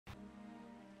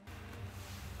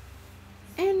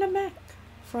And I'm back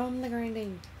from the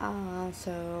grinding.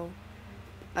 So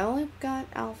I only got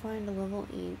Alfyn to level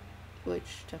 8,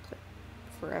 which took like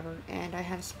forever, and I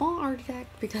had a small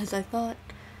artifact because I thought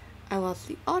I lost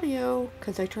the audio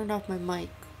because I turned off my mic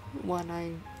when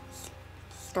I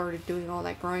started doing all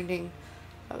that grinding.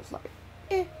 I was like,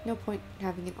 no point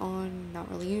having it on, not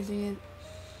really using it.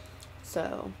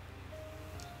 So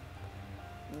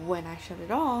when I shut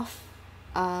it off,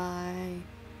 I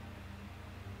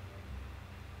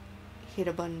hit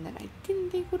a button that I didn't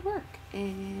think would work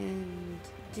and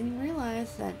didn't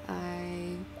realize that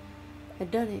I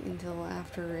had done it until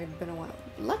after it had been a while.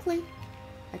 Luckily,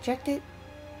 I checked it,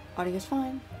 audio's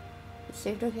fine, it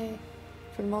saved okay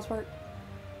for the most part.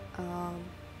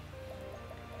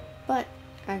 But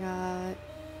I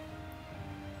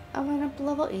went up to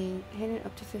level 8, hit it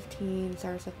up to 15,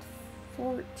 Cyrus up to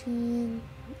 14,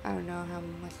 I don't know how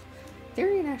much.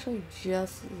 Therian actually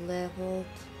just leveled.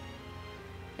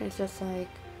 It's just like,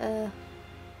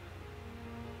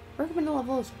 recommended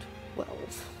level is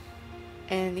 12.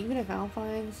 And even if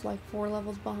Alfyn's like 4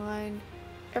 levels behind,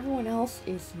 everyone else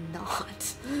is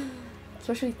not.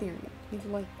 Especially Therian. He's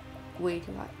like way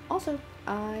too high. Also,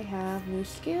 I have new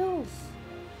skills.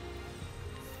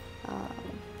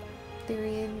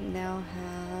 Therian now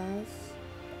has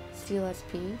Steel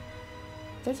SP.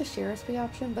 There's a Share SP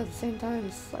option, but at the same time,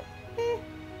 it's like,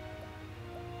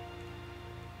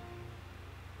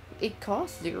 It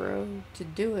costs 0 to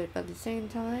do it, but at the same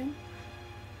time,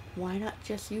 why not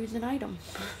just use an item?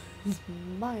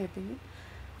 In my opinion.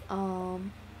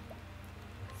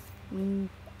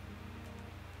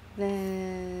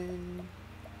 Then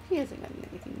he hasn't gotten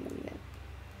anything new yet.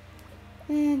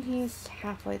 And he's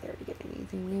halfway there to get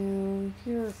anything new.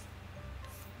 You're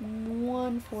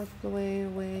 1/4 of the way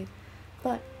away.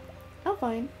 But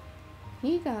Alfyn,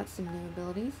 he got some new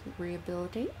abilities.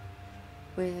 Rehabilitate,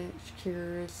 which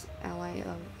cures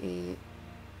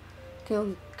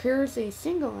a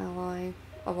single ally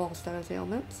of all status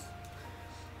ailments,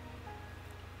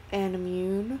 and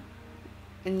immune,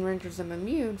 and renders them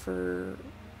immune for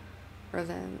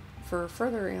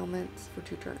further ailments for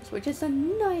 2 turns, which is a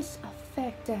nice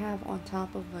effect to have on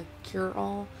top of a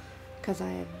cure-all, because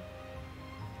I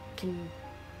can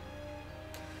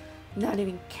not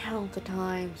even count the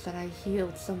times that I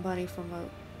healed somebody from a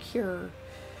cure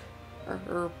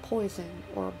or poison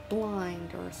or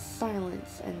blind or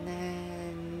silence, and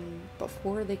then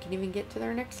before they can even get to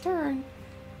their next turn,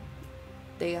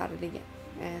 they got it again,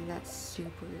 and that's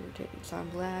super irritating. So I'm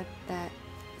glad that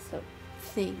is a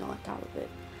thing on top of it.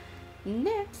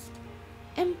 Next,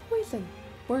 and poison,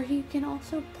 where he can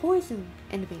also poison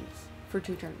enemies for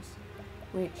 2 turns,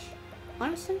 which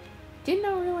honestly did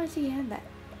not realize he had that.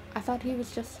 I thought he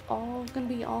was just gonna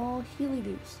be all healy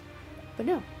doos, but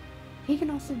no. He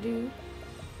can also do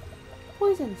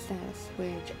poison status,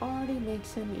 which already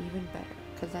makes him even better,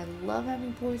 because I love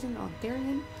having poison on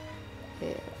Therian.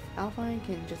 If Alfyn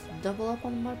can just double up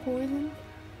on my poison,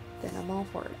 then I'm all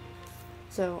for it.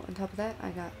 So on top of that,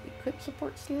 I got equip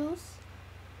support skills.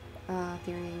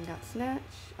 Therian got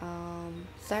Snatch.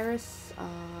 Cyrus,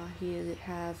 he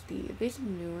has the evasive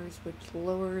maneuvers, which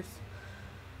lowers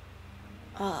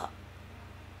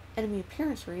enemy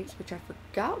appearance rates, which I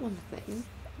forgot was a thing.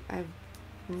 I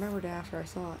remembered it after I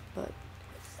saw it, but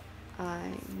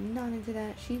I'm not into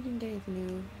that. She didn't get anything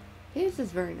new. His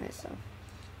is very nice though.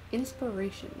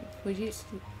 Inspiration, which is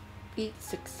each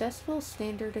successful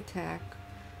standard attack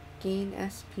gain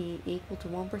SP equal to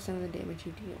 1% of the damage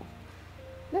you deal.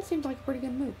 That seems like a pretty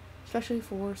good move, especially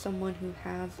for someone who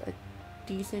has a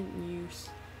decent use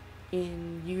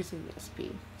in using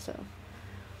SP. So,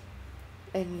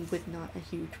 and with not a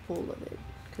huge pool of it,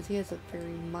 because he has a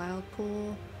very mild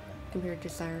pool compared to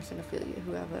Cyrus and Ophelia,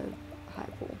 who have a high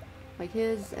pool. Like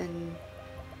his and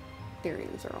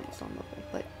Therian's are almost on level,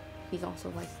 but he's also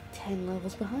like 10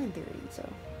 levels behind Therian, so.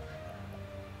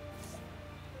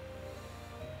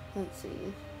 Let's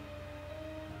see.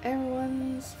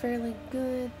 Everyone's fairly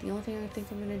good. The only thing I think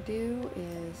I'm gonna do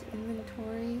is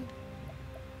inventory.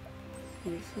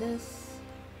 Use this.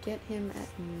 Get him at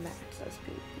max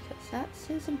SP, because that's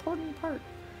his important part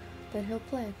that he'll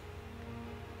play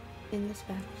in this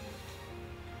battle.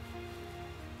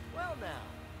 Well now.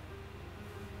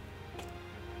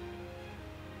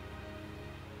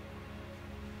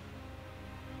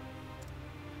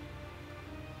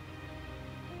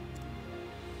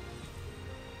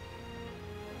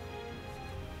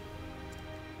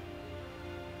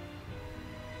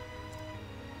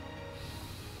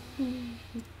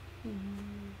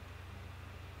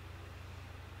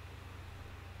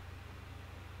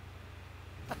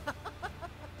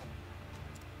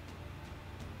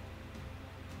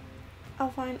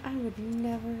 Alfyn, I would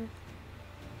never.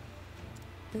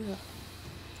 Ugh.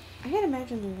 I can't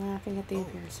imagine laughing at the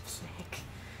appearance of Snake.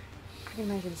 I can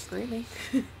imagine screaming.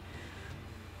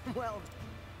 Well,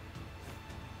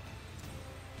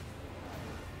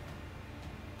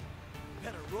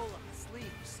 better roll up the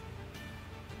sleeves.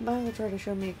 Violet tried to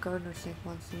show me a gardener snake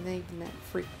once, and that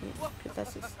freaked me out, because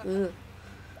that's just, ugh.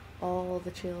 All the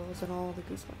chills and all the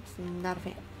goosebumps. Not a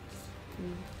fan.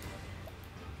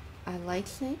 I like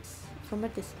snakes from a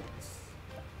distance.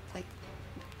 Like,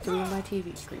 through my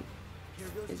TV screen. Here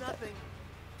goes nothing.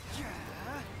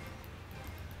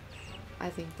 I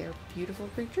think they're beautiful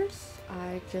creatures.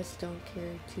 I just don't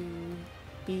care to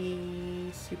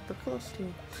be super close to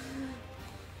them.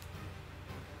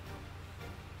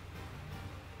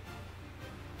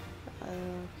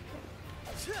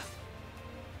 Okay.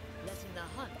 Letting the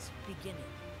hunt begin.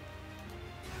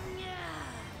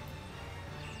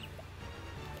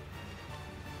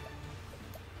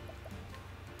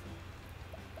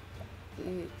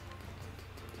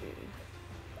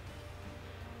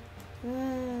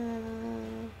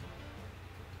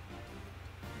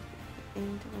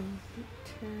 And on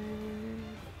turn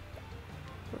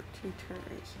for 2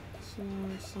 turns. So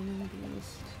more summon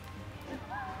beast.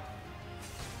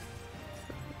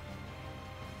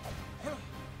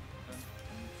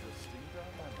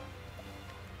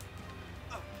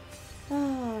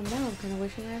 Oh, now I'm kind of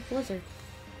wishing I had Blizzard.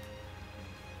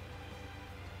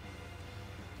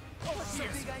 What's the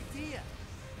big idea?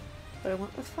 But I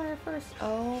went with fire first.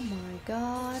 Oh my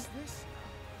god.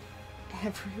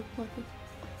 Everyone.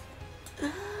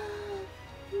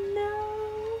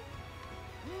 No.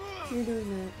 You're doing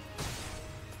that.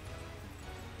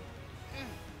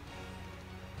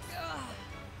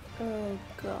 Oh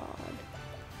god.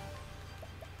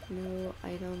 No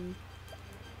item.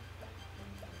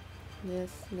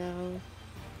 This, no.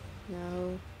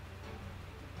 No.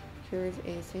 Cures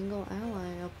a single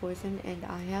ally of poison, and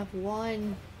I have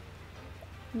 1.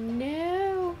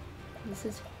 No! This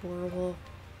is horrible.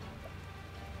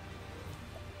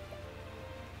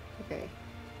 Okay.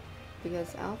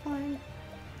 Because Alfyn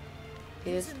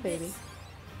is the baby.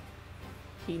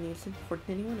 He needs support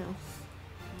than anyone else.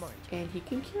 And he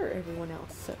can cure everyone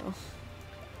else, so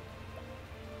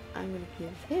I'm gonna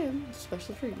give him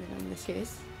special treatment in this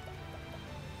case.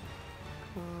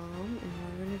 And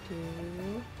we're gonna do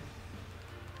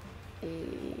a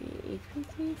HP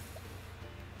thief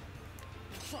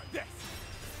on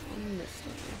this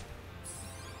one.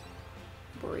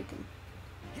 Break him.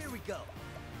 Here we go.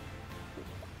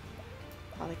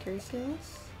 Carry skills.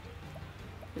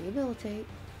 Rehabilitate.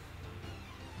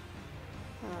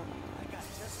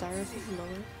 Cyrus is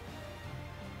lower.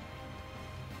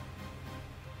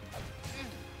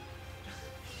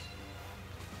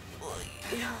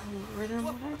 Yeah, lower than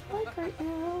what I like right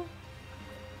now.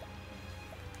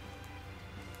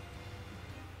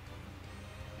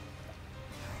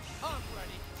 I'm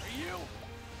ready. Are you?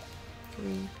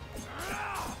 3.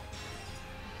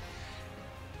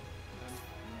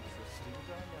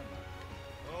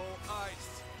 Oh,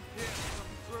 ice. Hit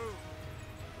them through.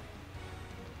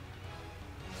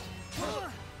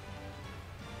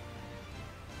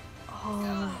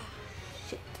 Oh,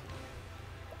 shit.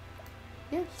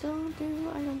 Yeah, still do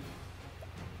item.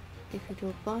 If you do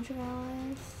a bunch of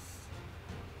allies,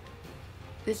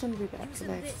 this one would be better because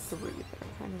I have 3 that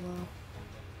are kind of low.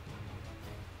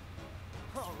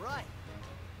 All right.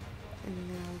 And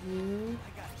now you I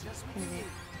got just what and you need.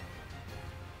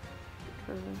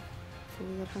 her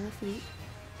fully up on her feet.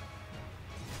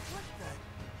 What the?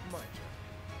 My turn.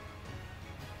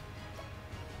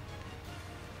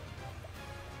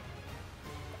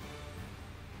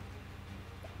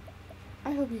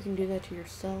 I hope you can do that to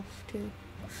yourself too.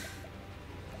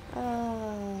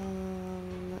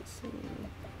 Let's see.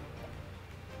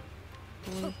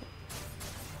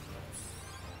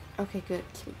 Okay, good.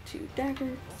 So 2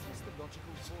 daggers.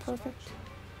 Perfect.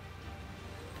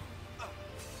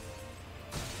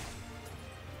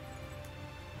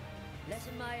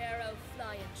 Letting my arrow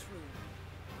fly and true.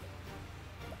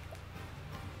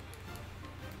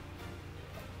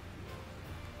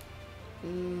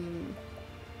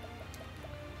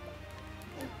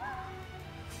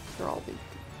 They're all big.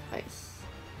 Nice.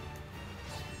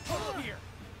 Here.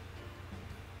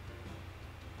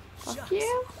 Fuck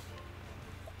you.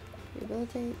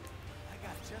 Rehabilitate I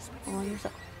got just what you on need.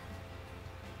 yourself.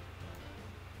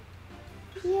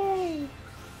 Yay!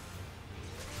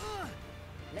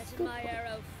 Letting my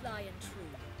arrow fly and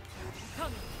true.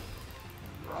 Coming.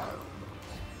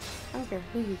 I don't care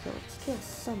who you kill, just kill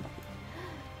somebody.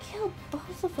 Kill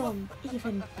both of them,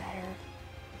 even better.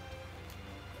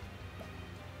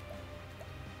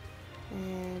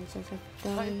 ones as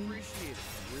I've I done. appreciate it.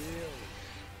 Really.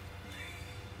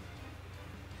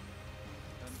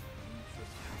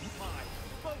 My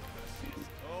focus.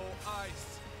 Oh,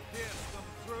 ice. Pierce them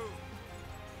through.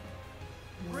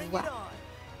 Bring it Wow, on.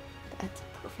 that's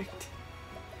perfect.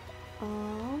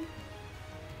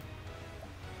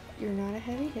 You're not a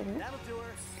heavy hitter. That'll do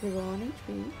her. You're low on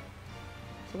HP.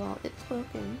 So while it's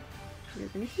broken, you're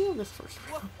gonna heal this first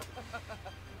round.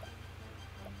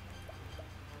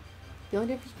 The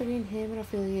only difference between him and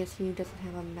Ophelia is he doesn't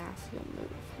have a mass heal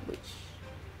move, which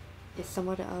is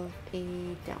somewhat of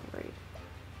a downgrade.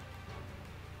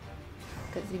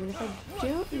 Because even if I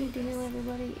don't need to heal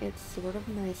everybody, it's sort of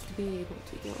nice to be able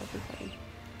to heal everybody.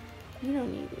 You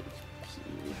don't need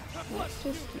HP. Let's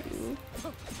just do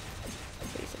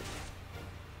basic.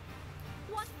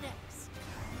 What next?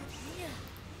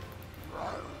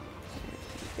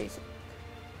 Basic.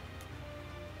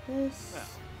 This.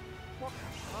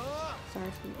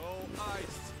 Sorry Oh,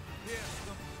 ice. Pierce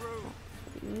them through.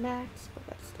 for the max, but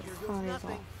that's Here still goes high as all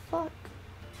nothing. fuck.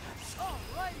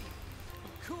 Alrighty.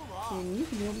 Cool off. And you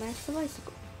can heal max the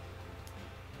bicycle.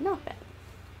 Not bad.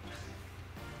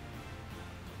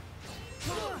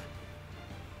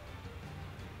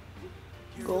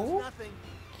 Here Goal? goes nothing.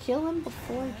 Kill him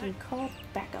before he can call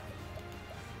backup.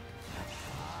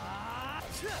 My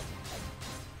turn.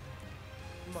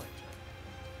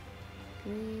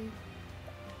 3.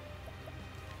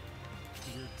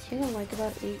 Your thing I like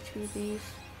about HVBs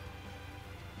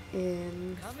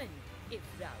in Come in, if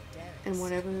thou darest. and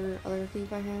whatever other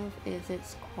thief I have is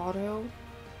it's auto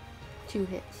 2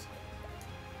 hits.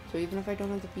 So even if I don't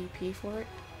have the BP for it,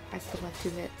 I still have 2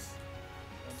 hits.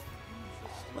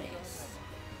 Ways.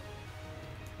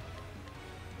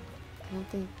 I don't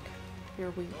think you're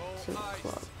weak to club.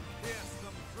 Pierce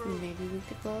them through. You may be weak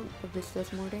to club, but this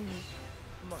does more damage.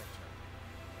 My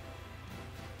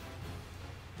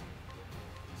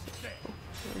turn.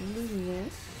 So we're gonna do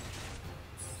this.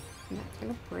 I'm not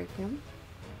gonna break him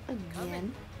Come again.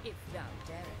 in, if thou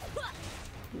darest.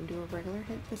 I'm gonna do a regular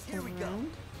hit this Here time we go.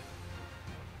 around.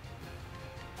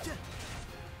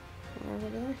 A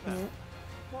regular hit.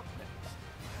 What next?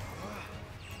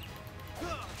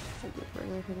 I'll do a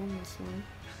regular hit on this one.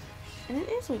 And it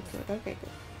is weak to it. Okay,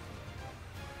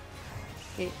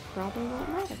 good. It probably won't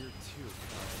matter. You're too.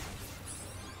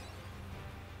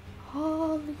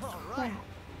 Holy Alright. crap.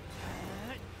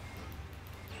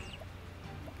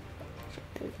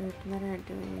 It doesn't matter at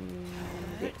doing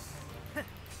this.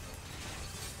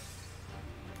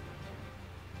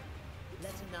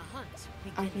 Letting the hunt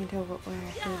I begin. can tell what way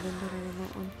I should have been better than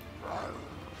that one.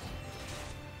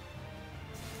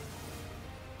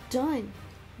 Done!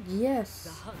 Yes! The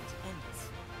hunt ends.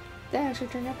 That actually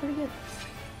turned out pretty good.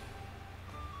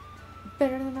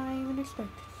 Better than I even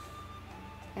expected.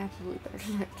 Absolutely better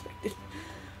than I expected.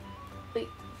 Wait.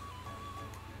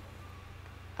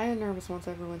 I got nervous once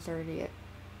everyone started to get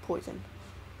poisoned.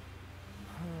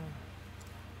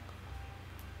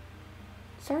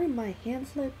 Sorry, my hand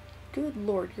slipped. Good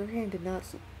lord, your hand did not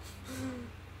slip.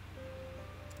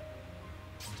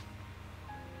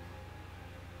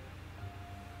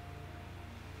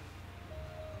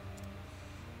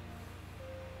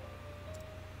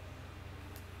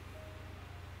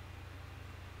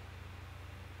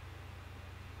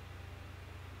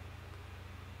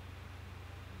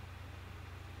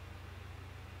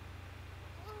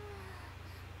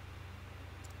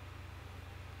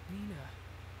 Nina.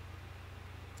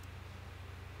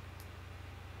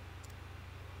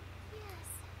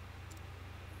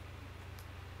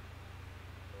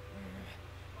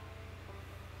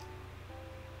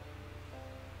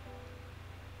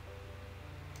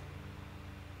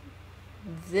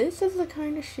 This is the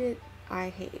kind of shit I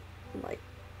hate. Like,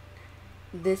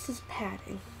 this is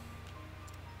padding.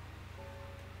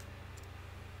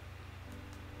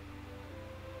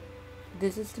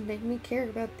 This is to make me care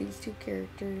about these two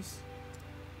characters.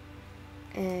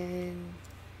 And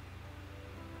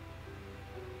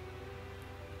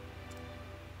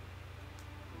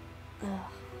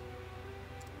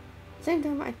same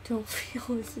time, I don't feel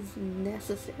this is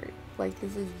necessary. Like,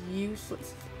 this is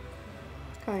useless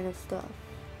kind of stuff.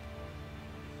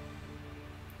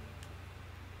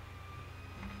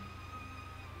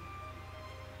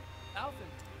 Alfyn.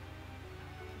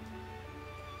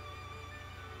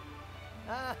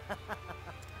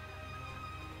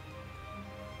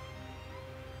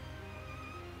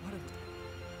 What a...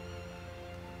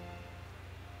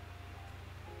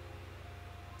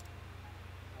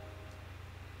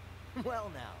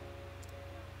 Well now,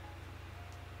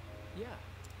 Yeah.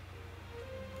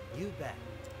 you bet.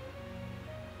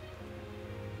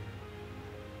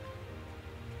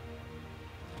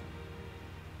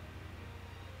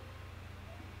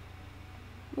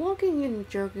 Walking and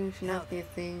joking should not be a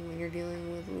thing when you're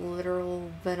dealing with literal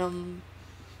venom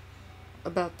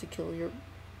about to kill your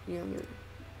younger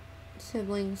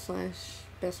sibling slash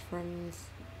best friend's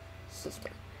sister.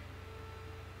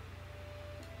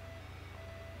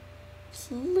 It's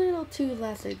a little too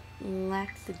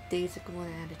lackadaisical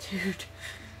in attitude.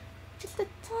 Just a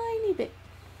tiny bit.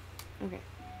 Okay.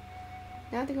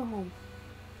 Now I have to go home.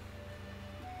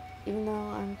 Even though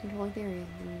I'm controlling Therian,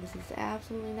 and this is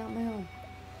absolutely not my home.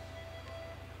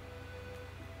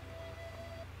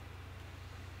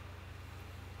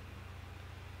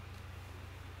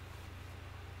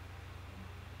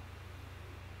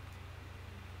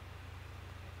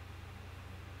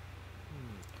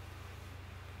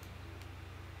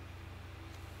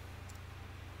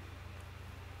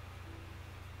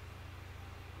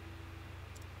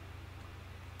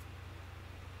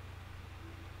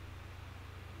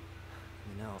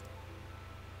 You know,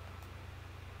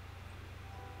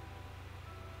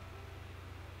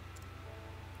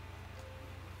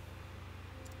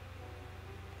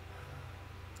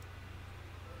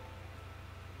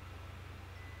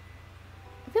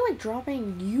 I feel like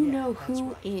dropping you Yeah, know that's who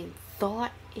right. in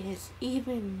thought is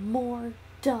even more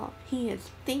dumb. He is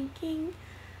thinking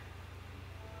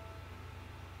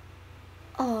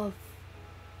of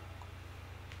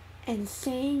and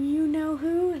saying you know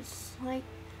who. It's like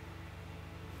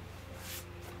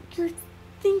you're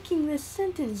thinking this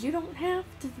sentence. You don't have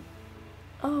to.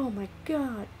 Oh my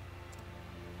god.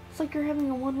 It's like you're having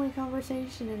a one-way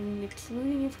conversation and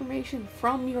excluding information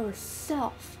from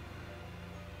yourself.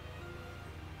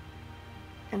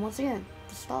 And once again,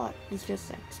 this thought is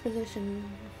just exposition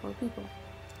for people.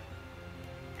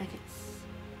 And it's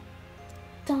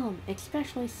dumb,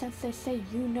 especially since they say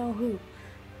you know who.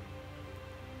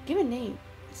 Give a name.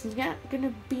 It's not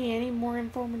gonna be any more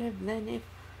informative than if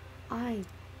I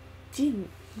didn't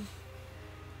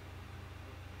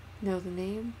know the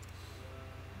name.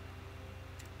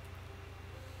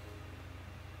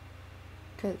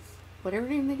 Because whatever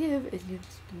name they give is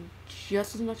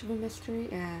just as much of a mystery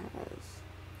as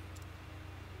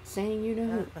saying you know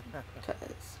who.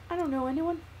 Because I don't know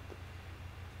anyone.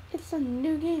 It's a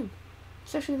new game.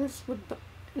 Especially this with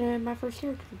my first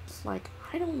year. It's like,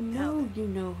 I don't know you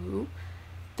know who.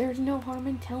 There's no harm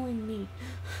in telling me.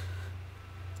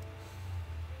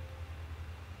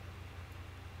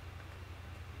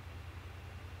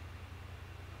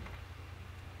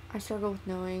 I struggle with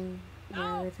knowing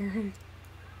Ow! where they're...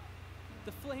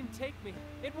 The flame take me.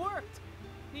 It worked!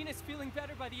 Nina's feeling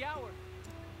better by the hour.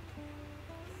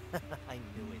 I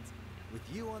knew it. With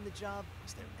you on the job,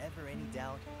 was there ever any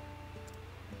doubt?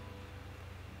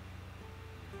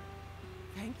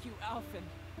 Thank you, Alfyn,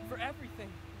 for everything.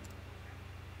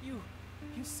 You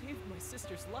saved my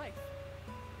sister's life.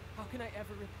 How can I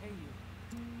ever repay you?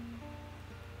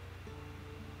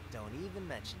 Don't even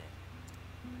mention it.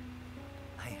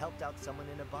 I helped out someone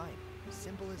in a bind.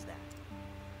 Simple as that.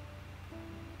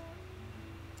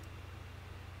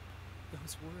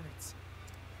 Those words.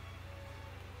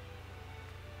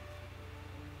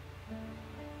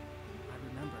 I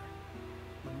remember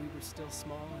when we were still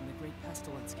small and the great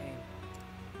pestilence came.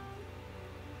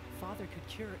 Father could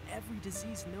cure every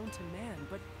disease known to man,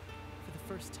 but for the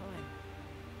first time,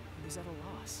 he was at a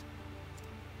loss.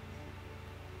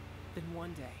 Then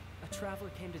one day, a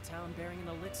traveler came to town bearing an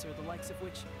elixir the likes of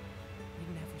which we'd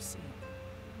never seen.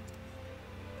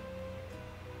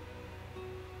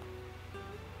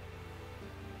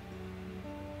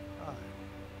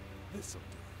 This'll do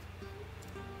it.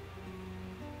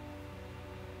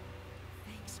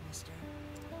 Thanks, mister.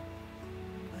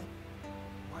 But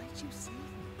why'd you save me?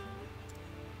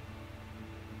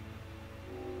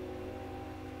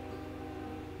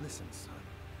 Listen, son.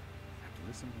 And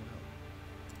listen well.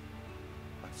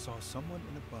 I saw someone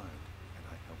in a bind, and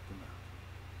I helped them out.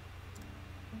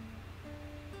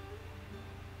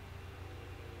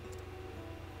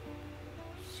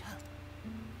 Shut.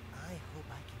 I hope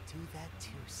I can do that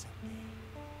too someday.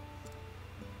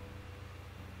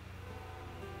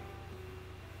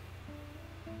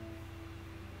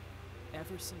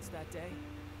 Ever since that day,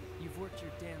 you've worked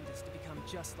your damnedest to become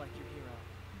just like your hero.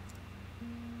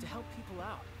 To help people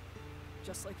out,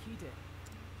 just like he did.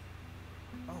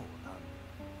 Oh,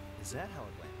 is that how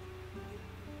it went?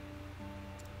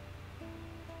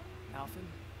 Alfyn,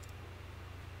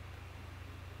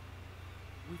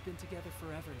 we've been together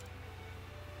forever,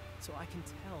 so I can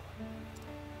tell.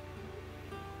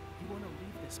 You want to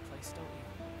leave this place, don't you?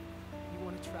 You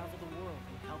want to travel the world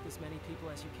and help as many people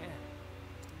as you can.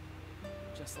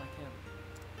 Just like him.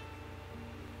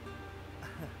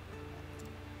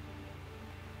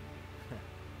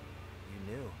 You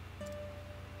knew.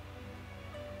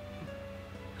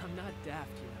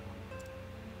 daft, you know.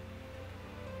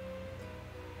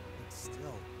 But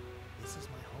still, this is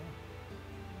my home.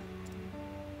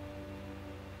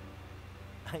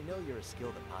 I know you're a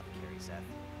skilled apothecary, Seth.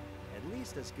 At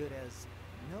least as good as,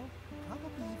 no,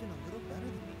 probably even a little better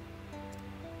than me.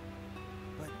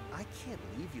 But I can't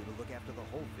leave you to look after the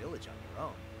whole village on your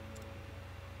own.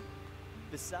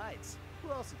 Besides, who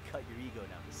else would cut your ego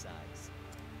down to size?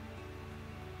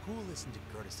 Who'll listen to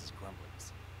Gertis's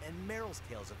grumblings and Meryl's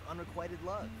tales of unrequited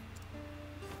love?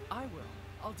 I will.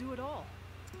 I'll do it all.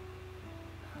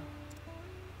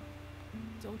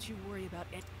 Don't you worry about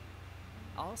it.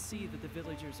 I'll see that the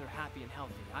villagers are happy and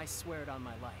healthy. I swear it on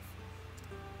my life.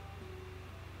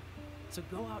 So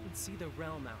go out and see the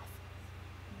realm mouth.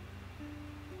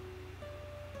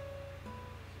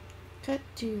 Cut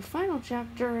to final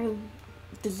chapter.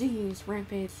 Disease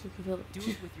rampage through the village. Do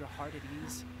it with your heart at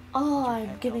ease. Oh, your I'm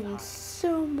head getting held high.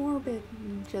 so morbid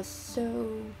and just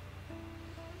so...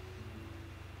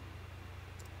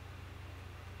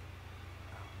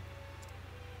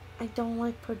 I don't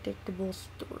like predictable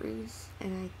stories,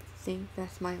 and I think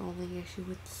that's my only issue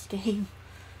with this game.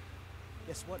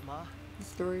 Guess what, Ma? The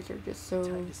stories are just so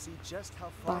Time to see just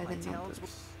how far by my the talents will...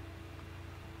 numbers.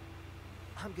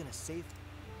 I'm gonna save...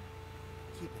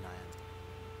 Keep an eye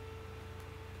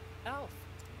on... Alf!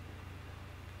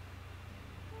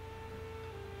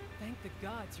 Thank the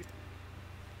gods you're...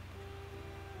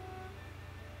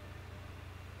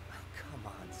 Oh, come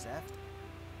on, Seth.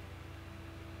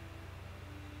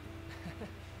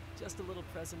 Just a little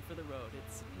present for the road.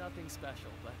 It's nothing special,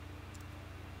 but...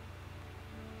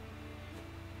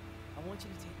 I want you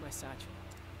to take my satchel.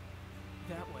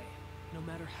 That way, no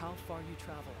matter how far you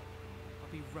travel,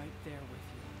 I'll be right there with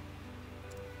you.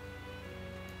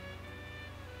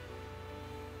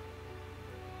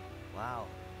 Wow.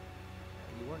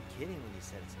 You weren't kidding when you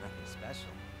said it's nothing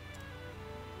special.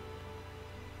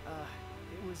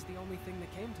 It was the only thing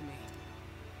that came to me.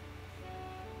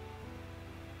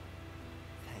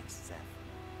 Thanks, Seth.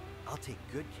 I'll take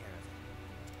good care of it.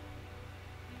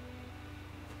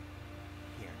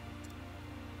 Here.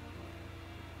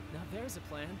 Now there's a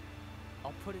plan.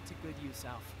 I'll put it to good use,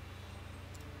 Alf.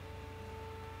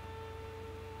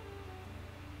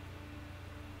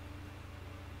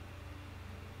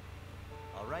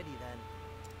 Alrighty then.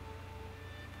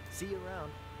 See you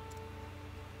around.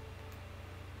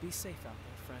 Be safe out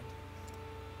there, friend.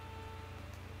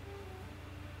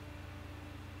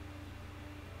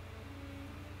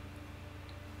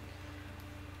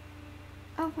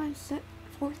 Alfyn set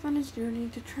forth on his journey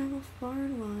to travel far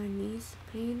and wide, ease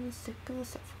the pain, the sick, and the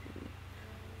suffering,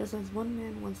 just as one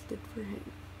man once did for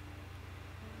him.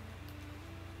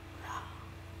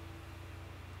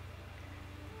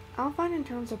 Alfyn, in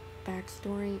terms of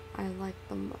backstory, I like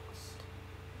the most.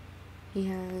 He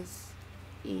has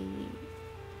the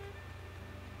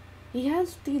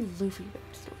Luffy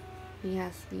backstory. He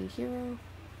has the hero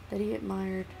that he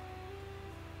admired,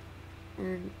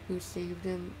 or who saved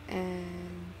him,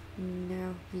 and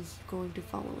now he's going to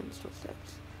follow in his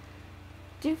footsteps.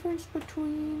 Difference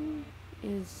between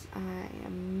is, I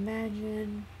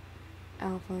imagine,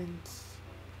 Alfyn's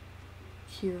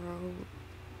hero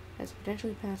has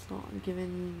potentially passed on,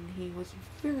 given he was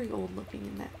very old looking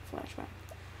in that flashback.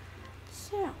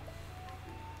 So,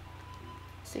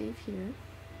 save here.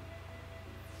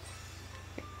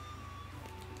 Okay.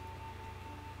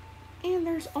 And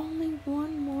there's only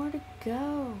one more to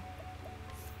go.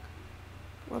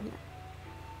 Well, no.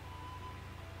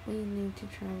 We need to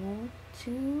travel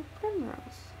to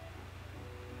Primrose.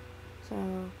 So,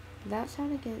 that's how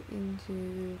to get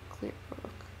into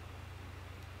Clearbrook.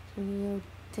 So we go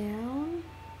down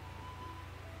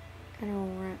and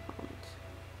around.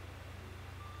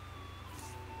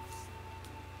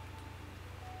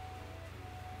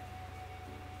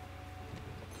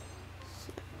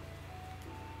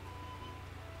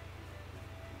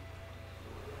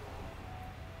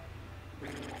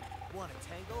 Want a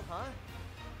tango, huh?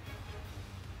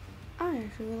 I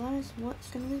actually realized what's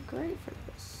gonna be great for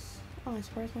this. Oh, I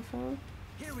surprised my phone.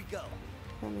 Here we go.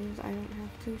 That means I don't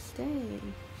have to stay.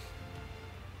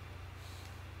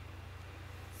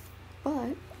 But,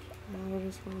 I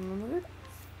just remembered.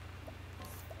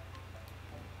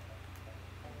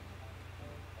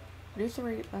 Reduce the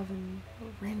rate of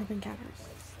random encounters.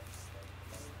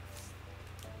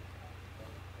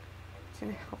 It's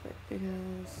gonna help it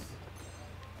because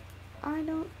I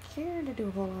don't care to do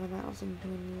a whole lot of battles in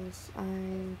between this.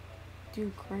 I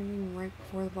do grinding right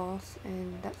before the boss,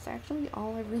 and that's actually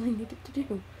all I really needed to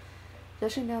do.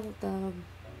 Especially now that the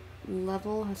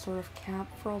level has sort of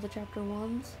capped for all the chapter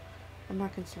 1s, I'm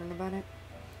not concerned about it.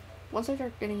 Once I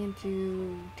start getting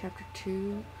into chapter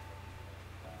 2,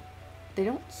 they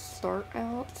don't start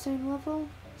out the same level,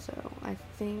 so I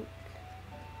think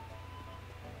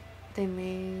they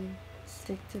may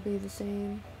stick to be the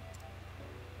same.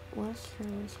 Let's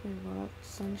turn this one up.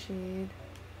 Sunshade.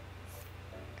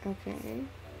 Okay.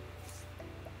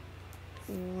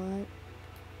 What?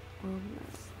 Oh no.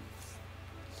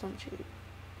 Sunshade.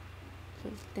 So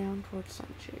it's down towards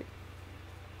Sunshade.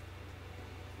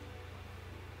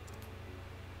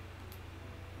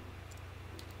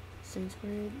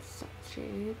 Sunshade,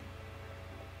 Sunshade.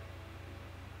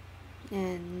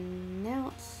 And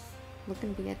now it's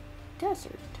looking to be a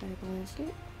desert type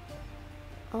landscape.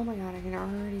 Oh my god, I can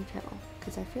already tell.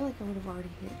 Because I feel like I would have already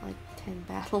hit like 10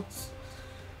 battles.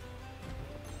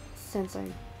 Since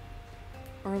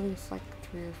or at least like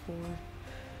 3 or 4.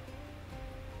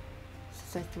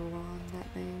 Since I threw on that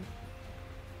thing.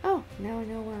 Oh, now I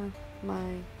know where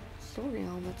my story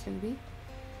element's gonna be.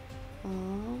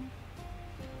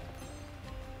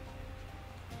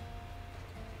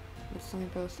 The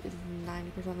signpost is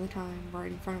 90% of the time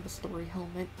right in front of a story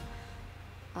helmet.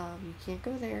 You can't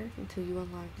go there until you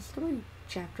unlock the story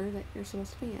chapter that you're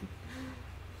supposed to be in.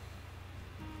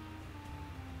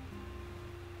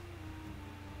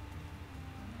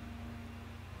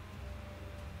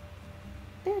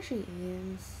 There she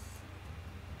is.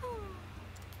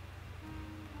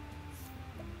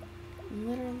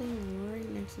 Literally right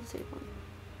next to the safe one.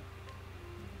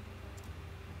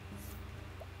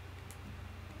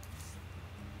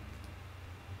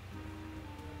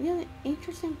 The other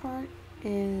interesting part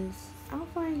is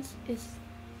Alfyn is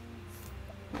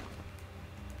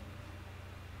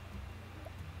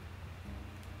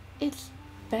it's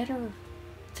better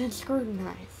than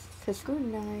Scrutinize. To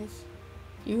Scrutinize,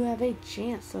 you have a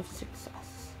chance of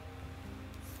success.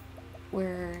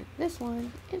 Where this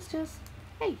one, it's just,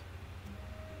 hey,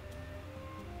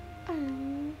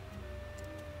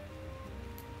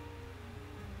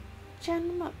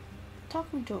 chatting him up,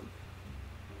 talking to him.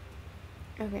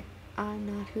 Okay, I'm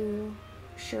not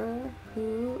sure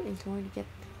who is going to get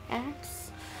the axe.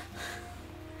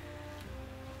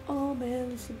 Oh man,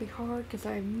 this is gonna be hard because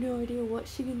I have no idea what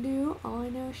she can do. All I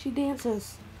know is she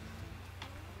dances.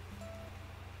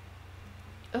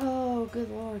 Oh,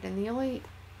 good lord. And the only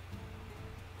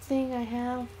thing I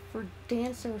have for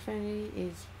Dancer Affinity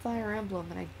is Fire Emblem,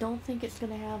 and I don't think it's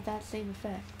gonna have that same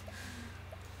effect.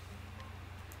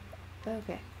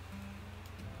 Okay.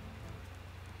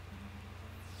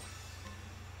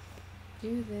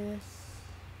 Do this.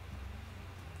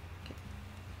 Okay.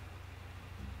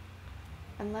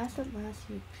 And last you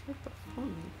appeared before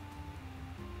me.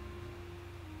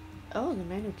 Oh, the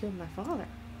man who killed my father.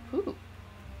 Whew.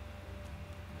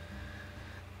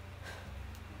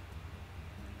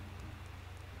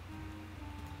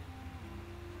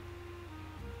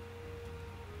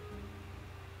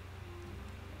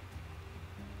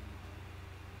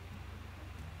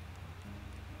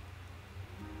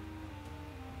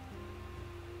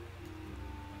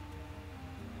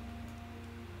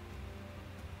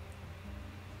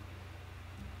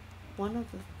 One of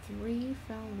the 3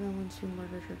 foul villains who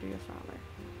murdered her dear father.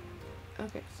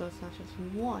 Okay, so it's not just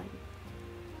one.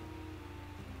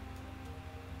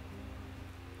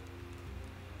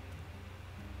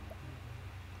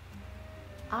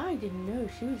 I didn't know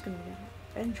she was going to be on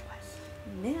a revenge quest.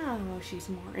 Now she's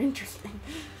more interesting.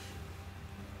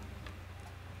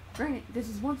 Granted, this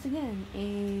is once again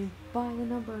a by the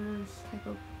numbers type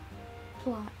of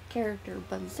plot character,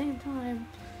 but at the same time,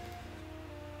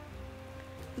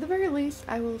 at the very least,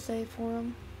 I will say for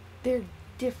them, they're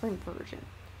different version,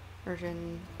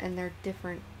 and they're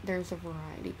different. There's a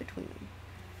variety between them.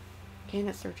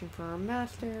 Candace searching for her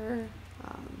master.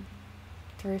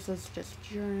 Teresa's just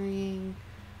journeying.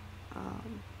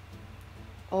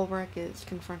 Ulrich is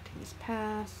confronting his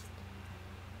past.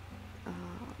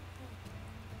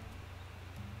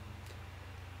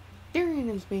 Darian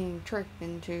is being tricked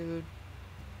into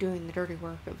doing the dirty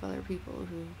work of other people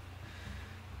who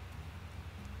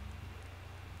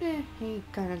he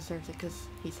kind of deserves it because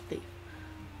he's a thief.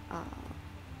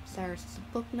 Cyrus is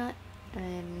a book nut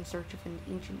and in search of an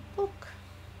ancient book.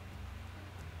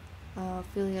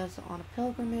 Ophelia's on a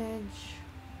pilgrimage.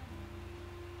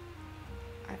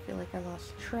 I feel like I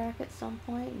lost track at some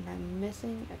point and I'm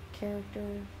missing a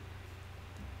character.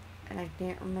 And I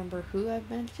can't remember who I've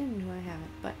mentioned and who I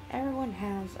haven't. But everyone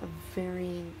has a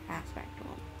varying aspect to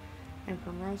them. And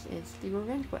Primrose is the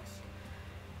revenge quest.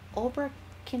 Ulbrich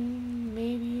can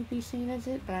maybe be seen as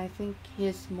it, but I think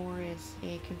his more is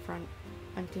a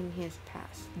confronting his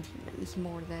past demons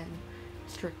more than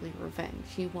strictly revenge.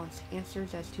 He wants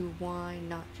answers as to why,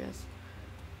 not just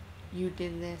you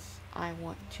did this, I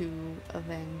want to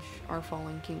avenge our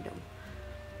fallen kingdom.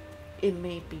 it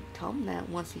may become that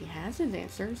once he has his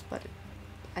answers, but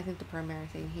I think the primary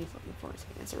thing he's looking for is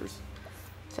answers.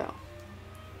 So,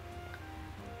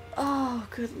 oh,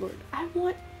 good lord. I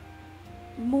want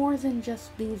more than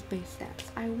just these base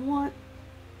stats. I want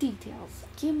details.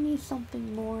 Give me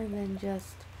something more than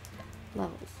just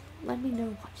levels. Let me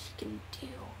know what she can do.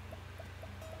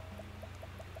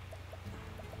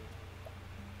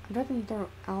 I'm not gonna throw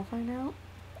Alfyn out.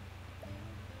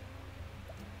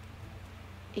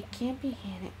 It can't be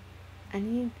Annen. I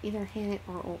need either Annen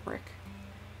or Ulrich,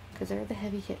 because they're the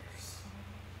heavy hitters.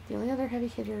 The only other heavy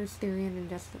hitter is Therian and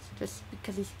Justice, just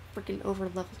because he's freaking over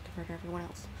leveled compared to everyone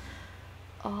else.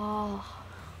 Oh.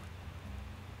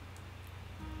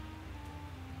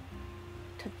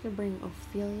 Tempted to bring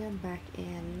Ophelia back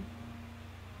in.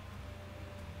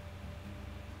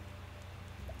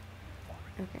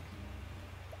 Okay.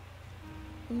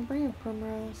 I'm gonna bring in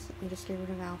Primrose and just get rid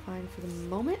of Alfyn for the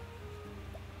moment.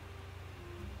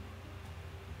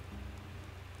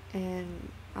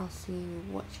 And I'll see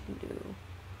what she can do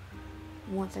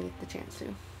once I get the chance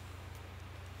to.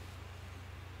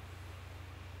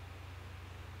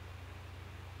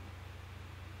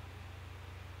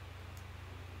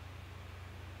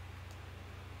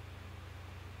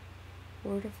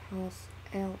 Word of House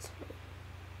Alfyn.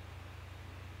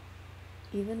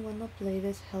 Even when the blade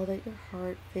is held at your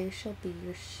heart, they shall be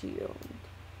your shield.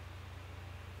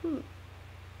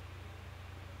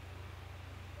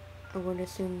 I would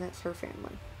assume that's her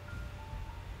family.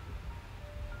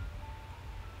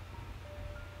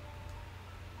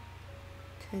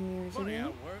 Years Funny ago. how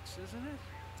it works, isn't it?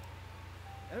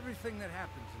 Everything that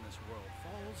happens in this world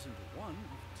falls into one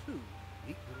of two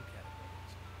neat little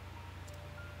categories.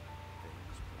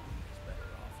 Things one is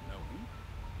better off knowing,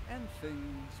 and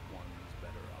things one is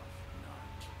better off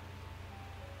not.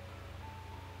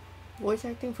 Voice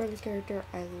acting for this character,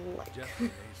 I like. Jeffrey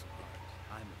Hazelhart,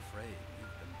 I'm afraid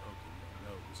you've been poking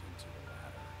your nose into the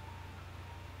latter.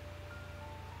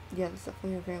 Yeah, that's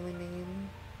definitely her family name.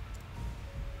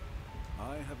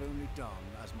 I have only done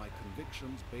as my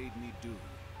convictions bade me do.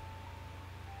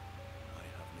 I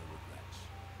have no regrets.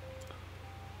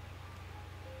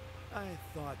 I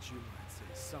thought you might say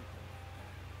something like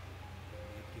that.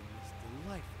 Making this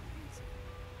delightfully easy.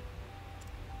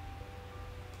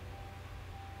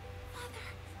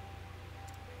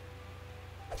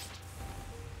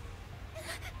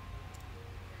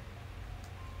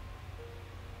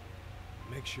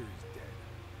 Make sure he's dead.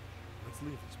 Let's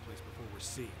leave this place before we're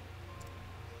seen.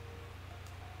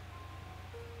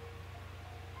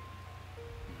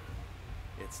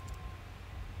 It's...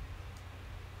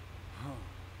 I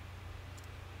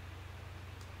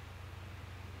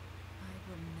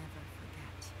will never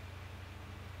forget.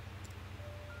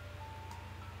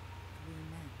 3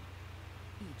 men,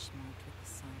 each marked with the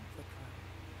sign of the crow.